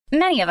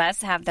Many of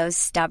us have those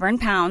stubborn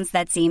pounds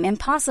that seem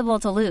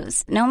impossible to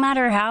lose, no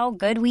matter how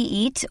good we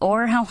eat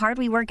or how hard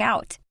we work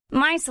out.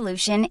 My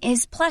solution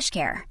is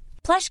PlushCare.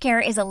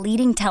 PlushCare is a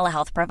leading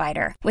telehealth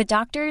provider with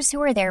doctors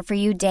who are there for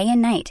you day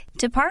and night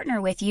to partner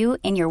with you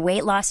in your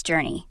weight loss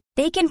journey.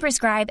 They can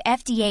prescribe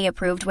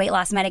FDA-approved weight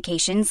loss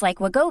medications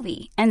like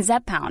Wegovy and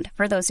Zepbound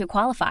for those who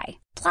qualify.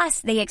 Plus,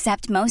 they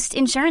accept most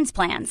insurance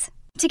plans.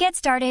 To get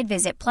started,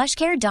 visit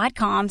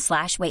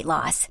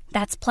plushcare.com/weightloss.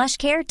 That's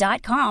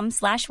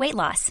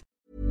plushcare.com/weightloss.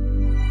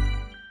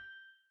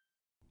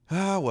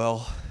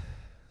 Well,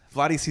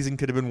 Vladdy's season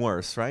could have been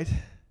worse, right?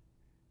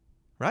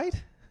 Right?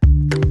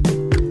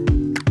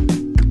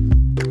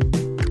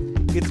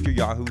 It's your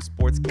Yahoo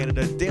Sports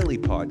Canada daily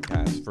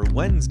podcast for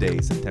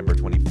Wednesday, September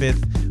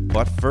 25th.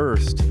 But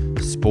first,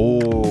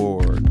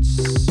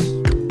 sports.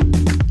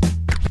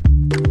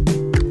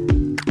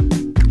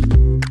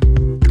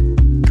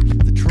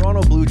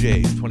 Toronto Blue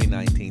Jays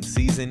 2019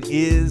 season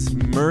is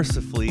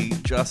mercifully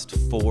just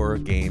 4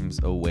 games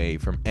away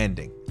from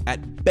ending.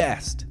 At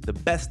best, the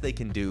best they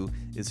can do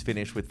is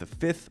finish with the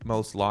 5th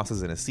most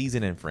losses in a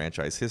season in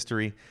franchise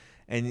history.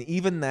 And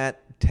even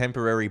that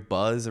temporary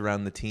buzz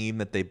around the team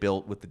that they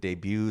built with the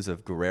debuts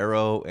of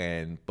Guerrero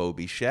and Bo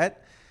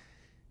Bichette,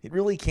 it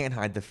really can't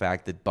hide the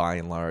fact that by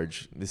and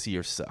large, this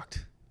year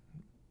sucked.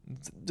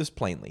 Just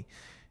plainly.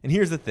 And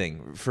here's the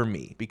thing for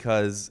me,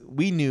 because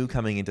we knew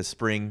coming into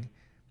spring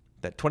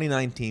that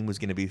 2019 was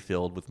going to be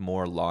filled with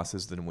more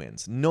losses than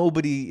wins.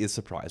 Nobody is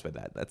surprised by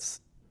that. That's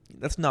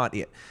not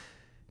it.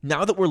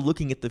 Now that we're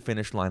looking at the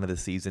finish line of the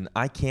season,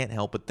 I can't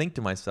help but think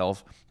to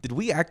myself, did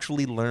we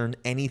actually learn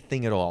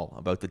anything at all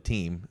about the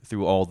team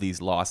through all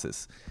these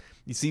losses?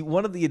 You see,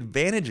 one of the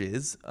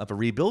advantages of a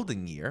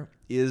rebuilding year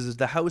is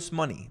the house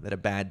money that a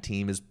bad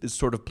team is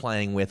sort of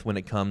playing with when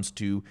it comes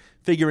to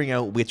figuring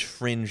out which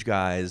fringe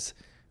guys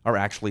are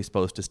actually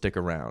supposed to stick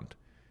around.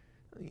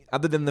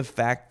 Other than the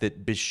fact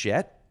that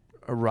Bichette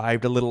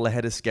arrived a little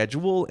ahead of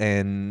schedule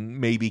and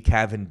maybe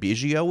Cavan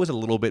Biggio was a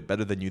little bit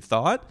better than you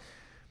thought,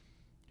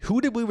 who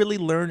did we really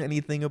learn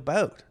anything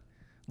about?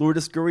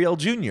 Lourdes Gurriel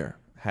Jr.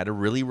 had a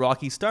really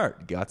rocky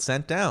start, got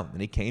sent down, and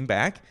he came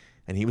back,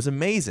 and he was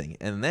amazing.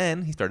 And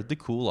then he started to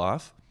cool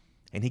off,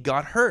 and he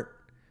got hurt.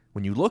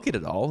 When you look at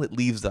it all, it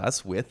leaves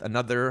us with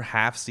another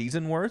half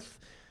season worth,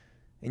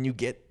 and you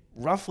get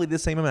roughly the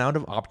same amount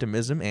of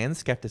optimism and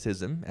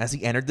skepticism as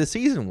he entered the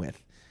season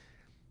with.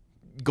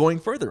 Going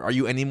further, are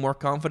you any more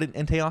confident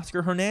in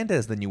Teoscar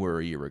Hernandez than you were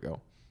a year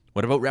ago?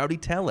 What about Rowdy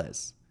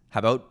Tellez? How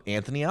about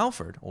Anthony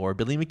Alford or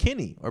Billy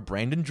McKinney or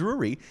Brandon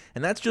Drury?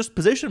 And that's just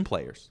position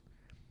players.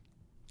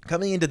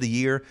 Coming into the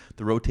year,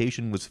 the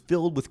rotation was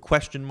filled with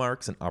question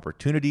marks and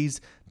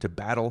opportunities to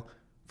battle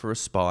for a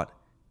spot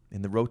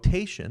in the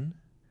rotation.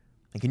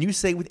 And can you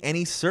say with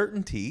any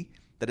certainty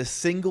that a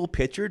single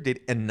pitcher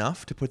did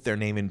enough to put their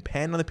name in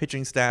pen on the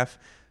pitching staff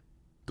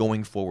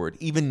going forward,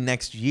 even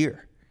next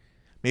year?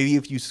 Maybe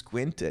if you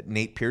squint at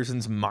Nate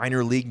Pearson's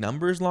minor league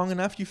numbers long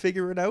enough, you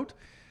figure it out.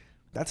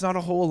 That's not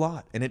a whole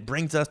lot. And it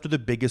brings us to the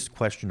biggest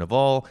question of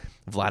all,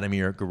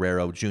 Vladimir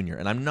Guerrero Jr.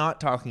 And I'm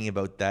not talking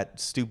about that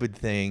stupid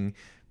thing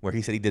where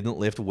he said he didn't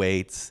lift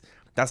weights.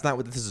 That's not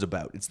what this is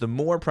about. It's the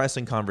more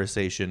pressing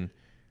conversation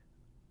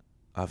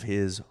of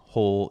his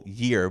whole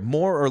year.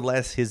 More or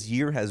less, his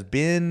year has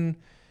been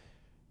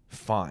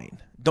fine.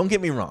 Don't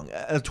get me wrong.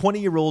 A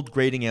 20-year-old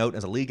grading out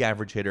as a league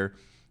average hitter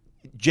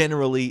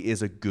generally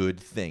is a good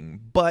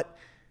thing. But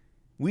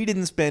we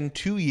didn't spend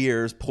 2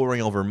 years poring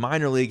over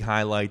minor league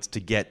highlights to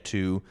get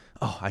to,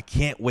 I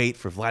can't wait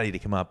for Vladdy to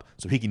come up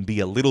so he can be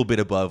a little bit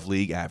above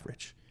league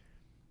average.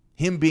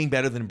 Him being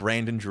better than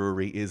Brandon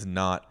Drury is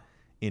not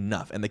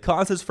enough. And the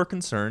causes for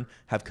concern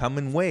have come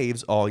in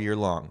waves all year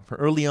long. For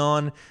early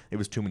on, it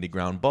was too many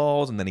ground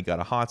balls, and then he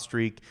got a hot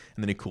streak,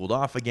 and then he cooled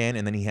off again,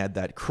 and then he had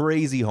that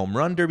crazy home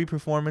run derby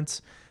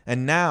performance.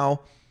 And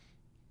now,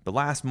 the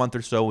last month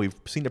or so, we've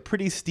seen a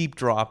pretty steep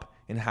drop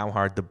in how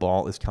hard the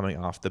ball is coming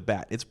off the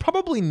bat. It's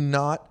probably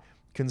not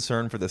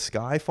concern for the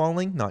sky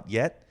falling, not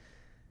yet,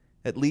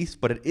 at least,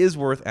 but it is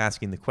worth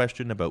asking the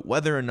question about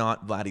whether or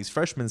not Vladdy's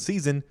freshman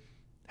season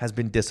has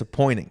been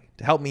disappointing.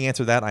 To help me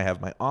answer that, I have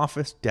my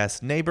office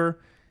desk neighbor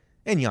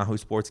and Yahoo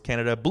Sports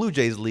Canada Blue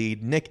Jays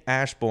lead Nick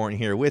Ashbourne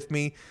here with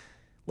me.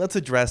 Let's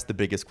address the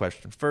biggest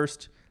question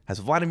first. Has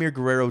Vladimir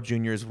Guerrero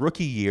Jr.'s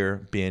rookie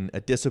year been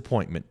a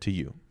disappointment to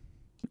you?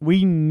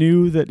 We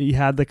knew that he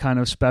had the kind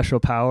of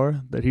special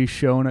power that he's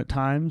shown at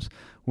times.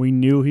 We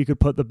knew he could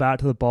put the bat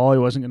to the ball. He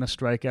wasn't going to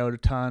strike out a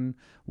ton.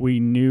 We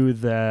knew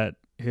that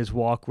his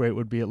walk rate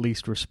would be at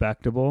least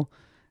respectable.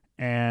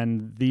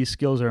 And these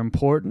skills are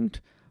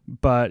important,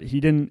 but he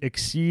didn't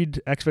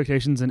exceed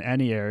expectations in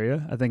any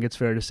area, I think it's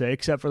fair to say,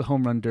 except for the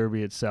home run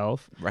derby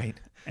itself.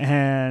 Right.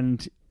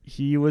 And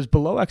he was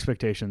below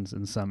expectations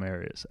in some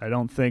areas. I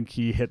don't think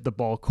he hit the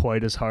ball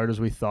quite as hard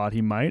as we thought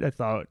he might. I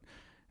thought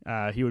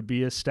he would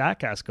be a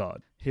StatCast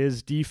god.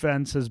 His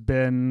defense has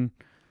been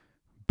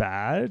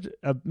bad,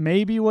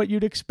 maybe what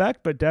you'd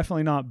expect, but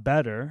definitely not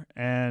better,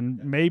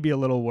 and maybe a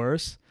little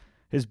worse.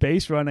 His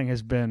base running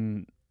has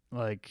been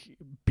Like,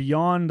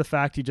 beyond the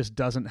fact he just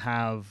doesn't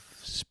have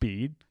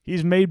speed,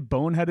 he's made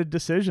boneheaded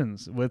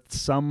decisions with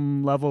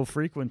some level of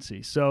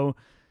frequency. So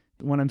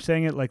when I'm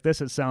saying it like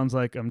this, it sounds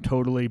like I'm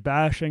totally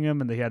bashing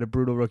him and that he had a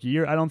brutal rookie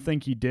year. I don't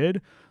think he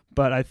did,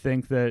 but I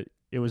think that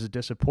it was a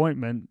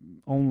disappointment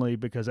only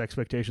because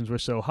expectations were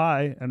so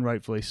high, and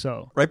rightfully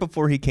so. Right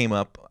before he came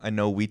up, I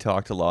know we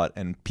talked a lot,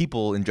 and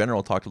people in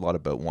general talked a lot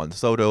about Juan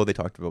Soto. They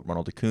talked about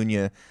Ronald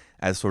Acuna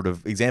as sort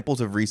of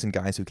examples of recent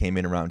guys who came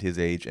in around his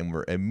age and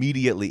were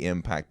immediately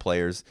impact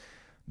players.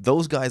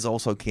 Those guys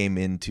also came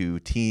into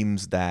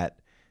teams that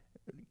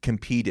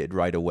competed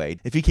right away.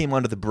 If he came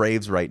onto the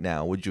Braves right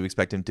now, would you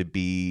expect him to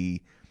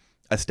be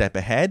a step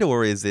ahead,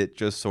 or is it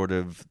just sort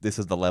of this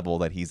is the level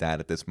that he's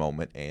at this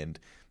moment and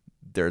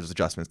there's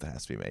adjustments that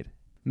has to be made?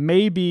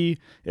 Maybe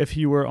if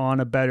he were on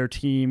a better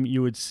team,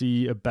 you would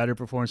see a better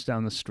performance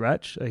down the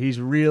stretch. He's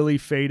really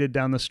faded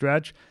down the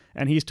stretch,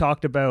 and he's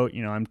talked about,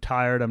 I'm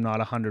tired, I'm not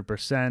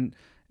 100%,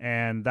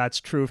 and that's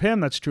true of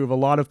him. That's true of a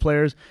lot of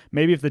players.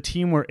 Maybe if the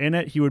team were in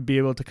it, he would be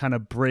able to kind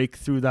of break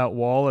through that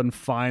wall and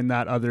find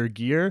that other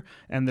gear,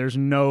 and there's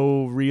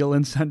no real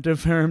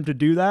incentive for him to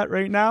do that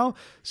right now.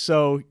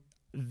 So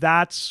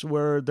that's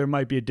where there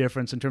might be a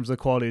difference in terms of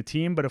the quality of the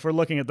team. But if we're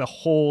looking at the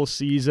whole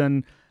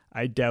season,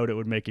 I doubt it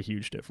would make a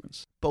huge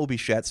difference. Bo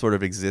Bichette sort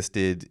of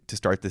existed to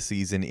start the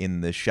season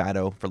in the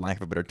shadow, for lack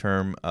of a better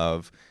term,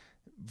 of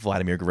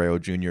Vladimir Guerrero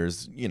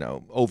Jr.'s,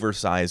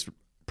 oversized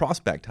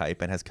prospect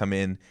hype, and has come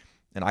in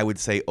and I would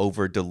say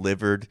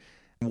over-delivered.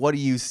 What do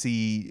you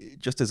see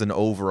just as an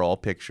overall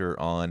picture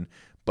on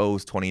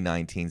Bo's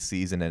 2019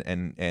 season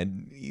and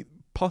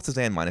pluses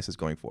and minuses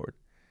going forward?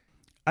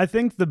 I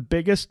think the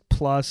biggest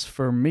plus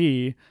for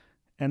me,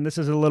 and this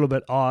is a little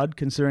bit odd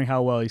considering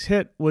how well he's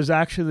hit, was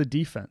actually the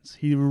defense.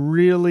 He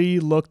really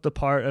looked the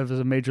part of as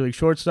a major league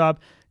shortstop.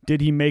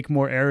 Did he make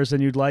more errors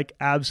than you'd like?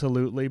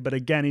 Absolutely. But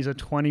again, he's a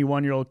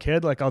 21-year-old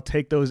kid. Like, I'll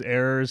take those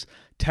errors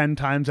 10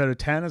 times out of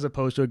 10 as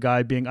opposed to a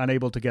guy being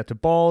unable to get to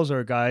balls or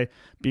a guy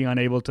being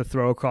unable to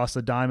throw across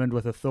the diamond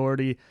with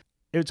authority.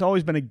 It's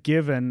always been a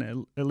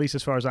given, at least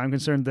as far as I'm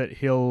concerned, that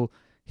he'll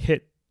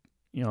hit,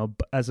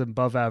 as an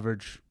above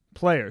average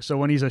player. So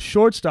when he's a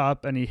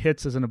shortstop and he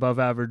hits as an above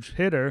average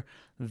hitter,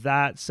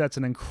 that sets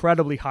an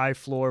incredibly high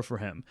floor for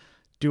him.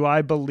 Do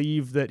I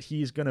believe that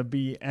he's going to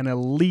be an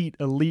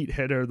elite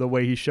hitter the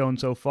way he's shown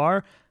so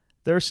far?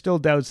 There's still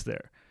doubts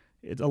there.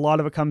 A lot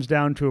of it comes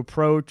down to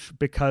approach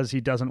because he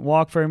doesn't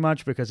walk very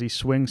much, because he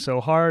swings so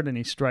hard and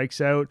he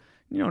strikes out,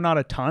 not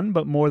a ton,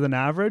 but more than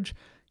average.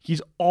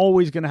 He's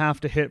always going to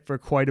have to hit for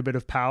quite a bit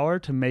of power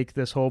to make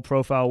this whole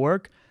profile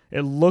work.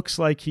 It looks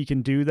like he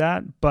can do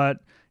that, but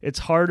it's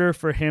harder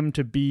for him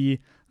to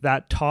be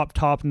that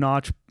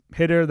top-notch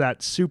hitter, that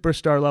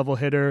superstar level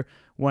hitter,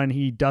 when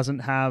he doesn't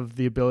have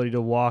the ability to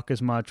walk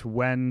as much,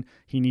 when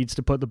he needs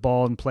to put the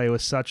ball in play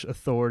with such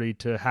authority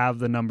to have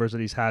the numbers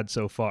that he's had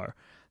so far.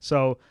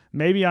 So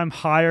maybe I'm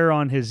higher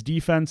on his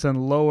defense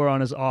and lower on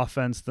his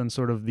offense than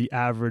sort of the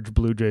average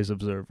Blue Jays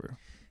observer.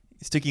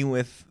 Sticking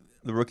with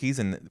the rookies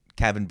and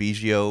Cavan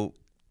Biggio,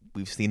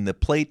 we've seen the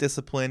plate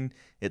discipline.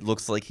 It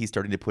looks like he's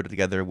starting to put it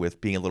together with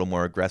being a little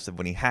more aggressive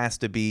when he has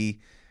to be.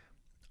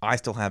 I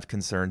still have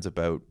concerns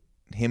about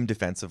him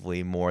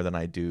defensively more than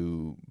I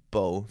do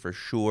Bo, for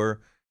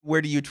sure.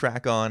 Where do you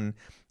track on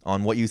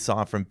what you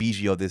saw from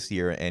Biggio this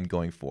year and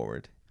going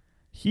forward?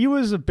 He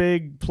was a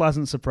big,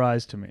 pleasant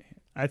surprise to me.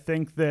 I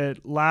think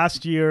that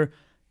last year,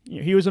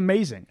 he was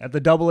amazing. At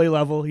the AA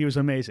level, he was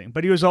amazing.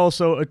 But he was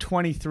also a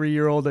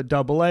 23-year-old at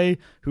AA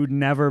who'd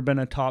never been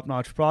a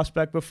top-notch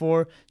prospect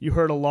before. You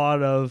heard a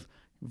lot of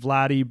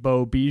Vladdy,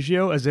 Bo,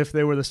 Biggio as if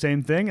they were the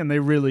same thing, and they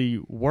really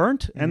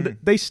weren't. And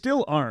they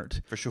still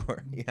aren't. For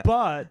sure, yeah.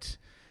 But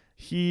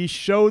he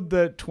showed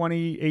that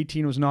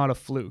 2018 was not a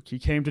fluke. He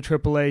came to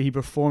AAA. He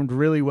performed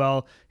really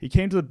well. He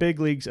came to the big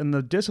leagues, and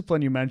the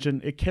discipline you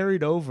mentioned, it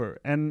carried over.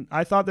 And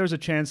I thought there was a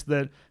chance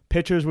that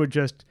pitchers would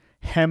just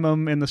hem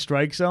him in the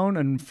strike zone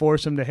and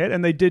force him to hit.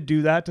 And they did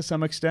do that to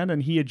some extent,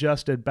 and he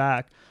adjusted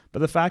back. But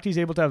the fact he's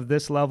able to have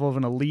this level of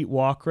an elite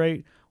walk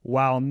rate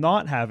while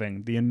not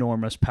having the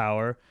enormous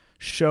power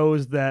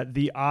shows that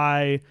the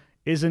eye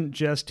isn't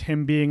just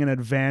him being an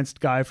advanced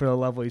guy for the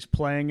level he's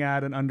playing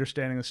at and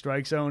understanding the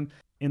strike zone.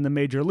 In the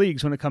major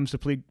leagues, when it comes to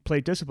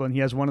plate discipline, he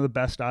has one of the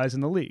best eyes in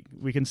the league.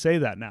 We can say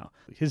that now.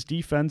 His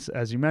defense,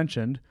 as you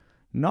mentioned,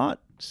 not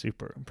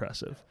super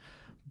impressive.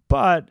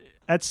 But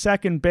at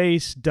second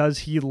base, does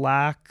he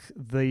lack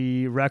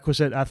the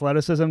requisite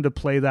athleticism to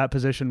play that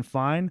position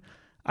fine?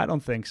 I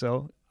don't think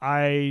so.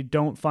 I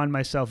don't find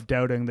myself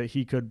doubting that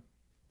he could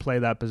play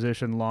that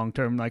position long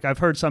term. Like, I've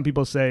heard some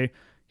people say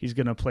he's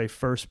going to play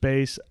first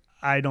base.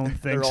 I don't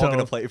think They're so. all going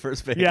to play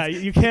first base. Yeah,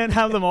 you can't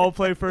have them all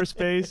play first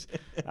base.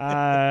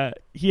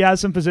 He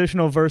has some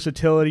positional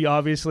versatility.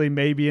 Obviously,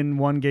 maybe in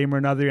one game or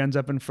another, he ends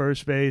up in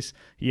first base.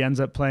 He ends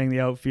up playing the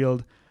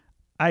outfield.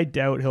 I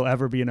doubt he'll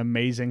ever be an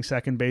amazing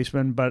second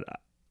baseman, but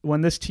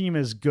when this team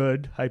is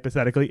good,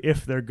 hypothetically,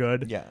 if they're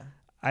good, yeah,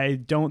 I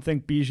don't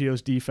think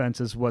Biggio's defense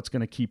is what's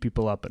going to keep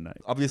people up at night.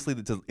 Obviously,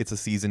 it's a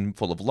season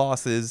full of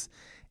losses,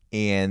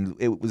 and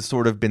it was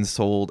sort of been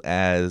sold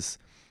as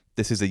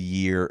this is a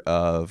year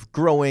of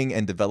growing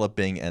and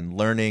developing and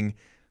learning.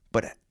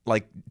 But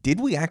did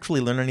we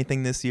actually learn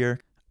anything this year?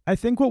 I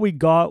think what we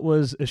got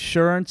was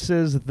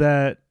assurances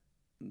that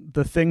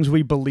the things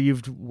we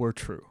believed were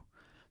true.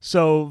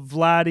 So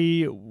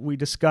Vladdy, we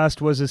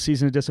discussed, was a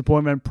season of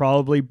disappointment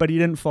probably, but he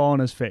didn't fall on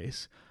his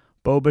face.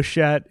 Bo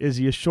Bichette, is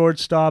he a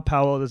shortstop?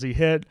 How well does he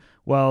hit?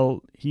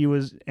 Well, he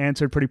was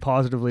answered pretty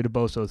positively to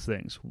both those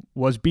things.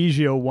 Was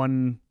Biggio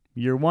 1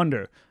 year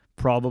wonder?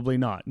 Probably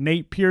not.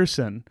 Nate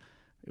Pearson,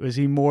 was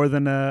he more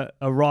than a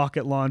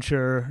rocket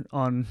launcher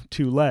on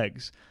two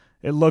legs?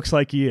 It looks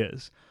like he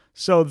is.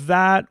 So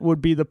that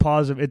would be the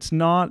positive. It's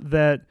not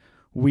that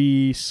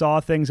we saw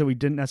things that we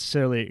didn't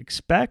necessarily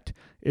expect.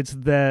 It's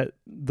that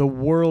the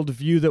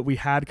worldview that we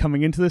had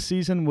coming into the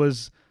season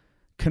was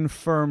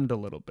confirmed a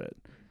little bit.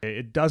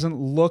 It doesn't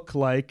look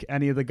like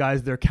any of the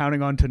guys they're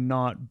counting on to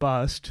not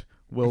bust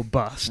will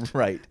bust.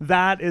 Right.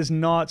 That is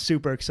not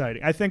super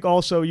exciting. I think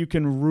also you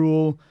can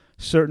rule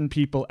certain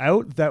people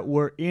out that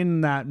were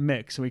in that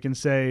mix. We can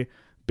say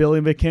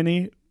Billy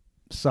McKinney,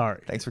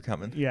 sorry. Thanks for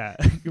coming. Yeah.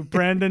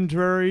 Brandon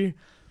Drury,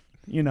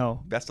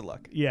 Best of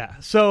luck. Yeah.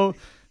 So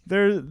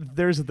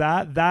there's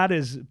that. That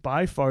is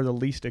by far the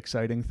least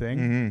exciting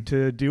thing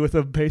to do with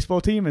a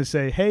baseball team is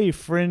say, hey,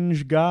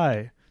 fringe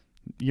guy,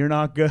 you're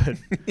not good.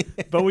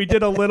 But we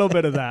did a little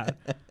bit of that.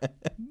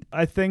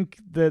 I think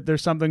that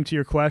there's something to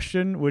your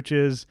question, which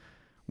is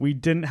we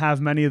didn't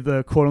have many of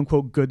the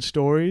quote-unquote good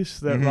stories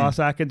that Ross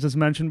Atkins has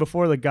mentioned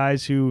before, the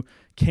guys who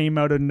came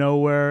out of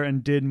nowhere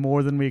and did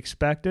more than we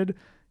expected.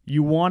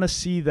 You want to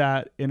see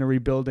that in a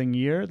rebuilding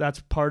year.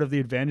 That's part of the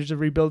advantage of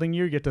rebuilding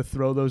year. You get to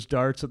throw those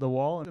darts at the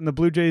wall. And the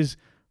Blue Jays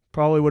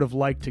probably would have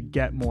liked to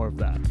get more of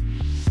that.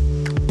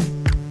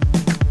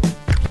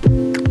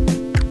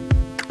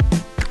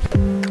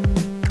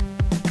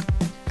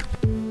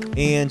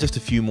 And just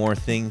a few more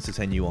things to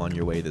send you on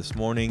your way this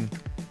morning.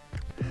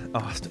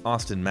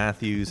 Auston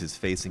Matthews is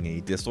facing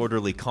a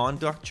disorderly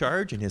conduct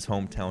charge in his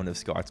hometown of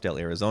Scottsdale,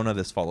 Arizona.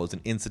 This follows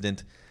an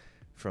incident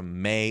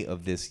from May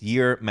of this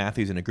year.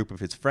 Matthews and a group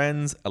of his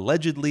friends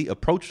allegedly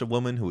approached a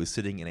woman who was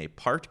sitting in a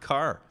parked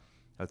car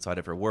outside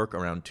of her work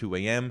around 2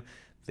 a.m.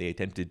 They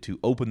attempted to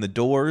open the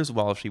doors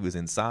while she was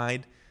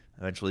inside.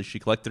 Eventually, she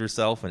collected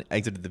herself and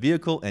exited the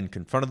vehicle and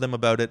confronted them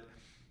about it,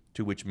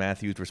 to which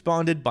Matthews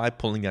responded by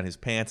pulling down his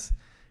pants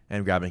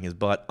and grabbing his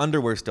butt,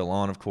 underwear still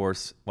on, of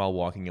course, while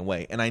walking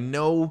away. And I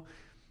know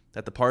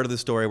that the part of the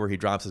story where he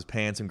drops his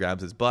pants and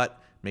grabs his butt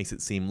makes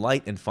it seem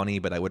light and funny,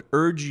 but I would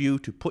urge you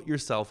to put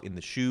yourself in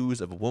the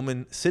shoes of a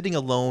woman sitting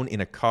alone in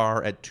a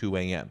car at 2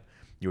 a.m.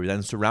 You are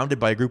then surrounded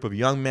by a group of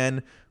young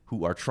men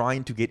who are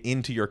trying to get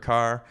into your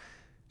car.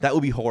 That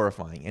would be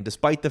horrifying. And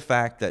despite the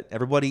fact that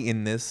everybody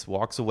in this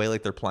walks away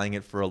like they're playing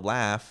it for a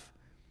laugh,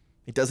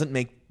 it doesn't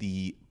make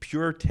the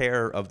pure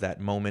terror of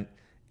that moment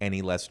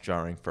any less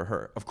jarring for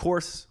her. Of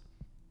course,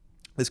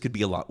 this could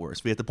be a lot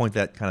worse. We have to point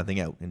that kind of thing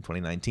out in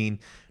 2019.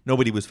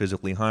 Nobody was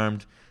physically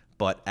harmed,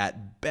 but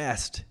at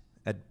best,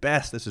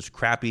 this is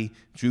crappy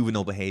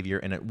juvenile behavior,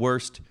 and at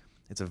worst,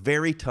 it's a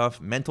very tough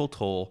mental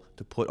toll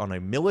to put on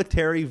a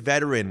military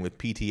veteran with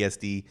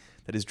PTSD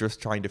that is just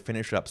trying to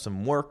finish up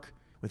some work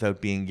without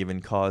being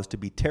given cause to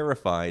be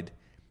terrified,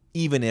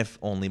 even if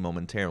only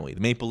momentarily.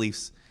 The Maple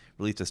Leafs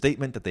released a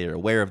statement that they are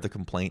aware of the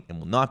complaint and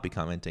will not be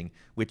commenting,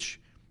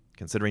 which,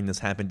 considering this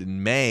happened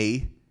in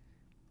May,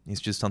 is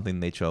just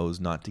something they chose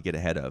not to get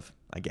ahead of,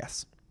 I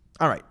guess.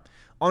 All right,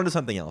 on to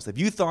something else. If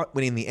you thought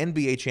winning the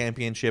NBA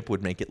championship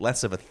would make it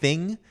less of a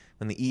thing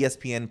when the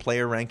ESPN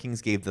player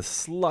rankings gave the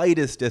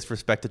slightest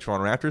disrespect to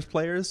Toronto Raptors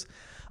players,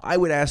 I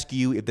would ask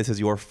you if this is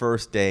your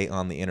first day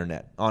on the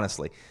internet.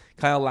 Honestly,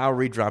 Kyle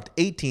Lowry dropped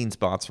 18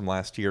 spots from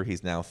last year.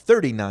 He's now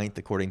 39th,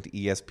 according to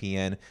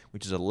ESPN,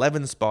 which is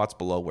 11 spots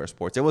below where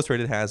Sports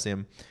Illustrated has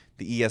him.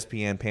 The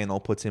ESPN panel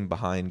puts him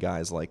behind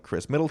guys like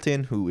Chris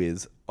Middleton, who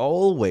is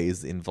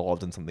always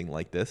involved in something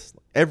like this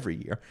every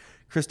year,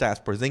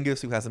 Kristaps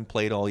Porzingis, who hasn't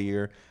played all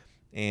year,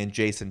 and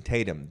Jason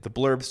Tatum. The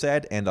blurb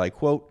said, and I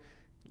quote,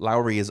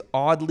 "Lowry is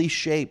oddly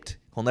shaped.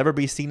 He'll never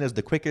be seen as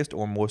the quickest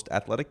or most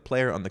athletic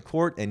player on the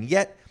court, and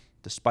yet,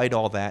 despite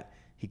all that,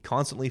 he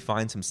constantly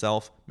finds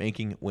himself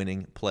making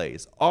winning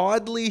plays."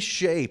 Oddly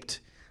shaped.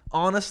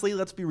 Honestly,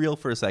 let's be real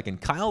for a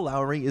second. Kyle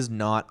Lowry is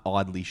not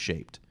oddly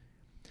shaped.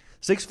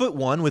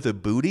 6'1" with a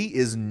booty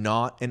is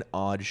not an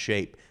odd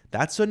shape.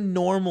 That's a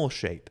normal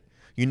shape.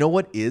 You know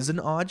what is an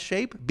odd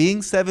shape?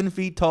 Being 7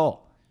 feet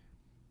tall.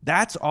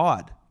 That's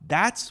odd.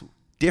 That's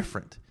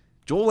different.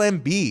 Joel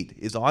Embiid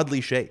is oddly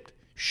shaped.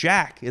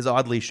 Shaq is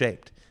oddly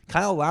shaped.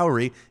 Kyle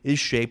Lowry is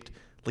shaped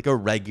like a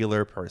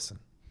regular person.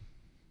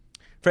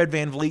 Fred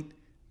VanVleet,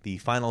 the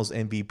finals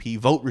MVP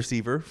vote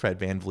receiver, Fred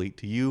VanVleet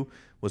to you,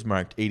 was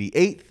marked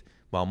 88th,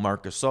 while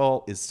Marc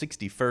Gasol is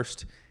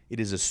 61st. It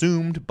is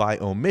assumed by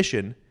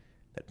omission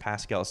that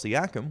Pascal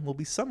Siakam will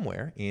be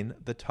somewhere in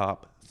the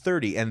top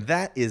 30. And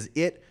that is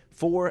it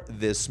for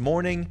this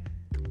morning.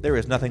 There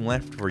is nothing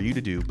left for you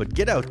to do but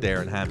get out there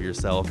and have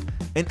yourself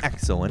an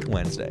excellent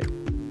Wednesday.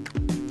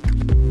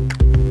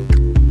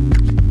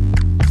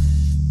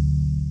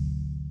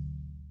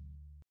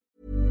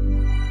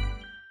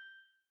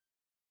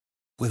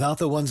 Without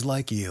the ones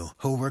like you,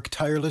 who work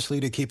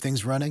tirelessly to keep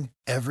things running,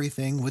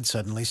 everything would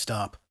suddenly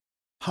stop.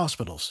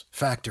 Hospitals,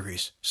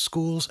 factories,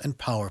 schools, and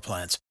power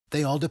plants,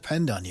 they all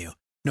depend on you.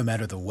 No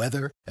matter the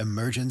weather,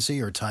 emergency,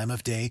 or time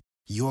of day,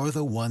 you're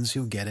the ones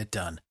who get it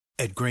done.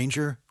 At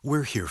Grainger,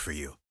 we're here for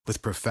you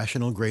with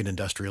professional-grade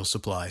industrial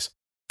supplies.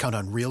 Count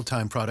on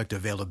real-time product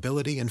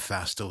availability and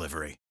fast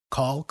delivery.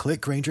 Call,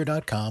 click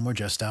Grainger.com, or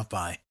just stop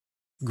by.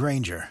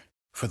 Grainger,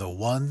 for the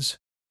ones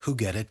who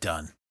get it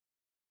done.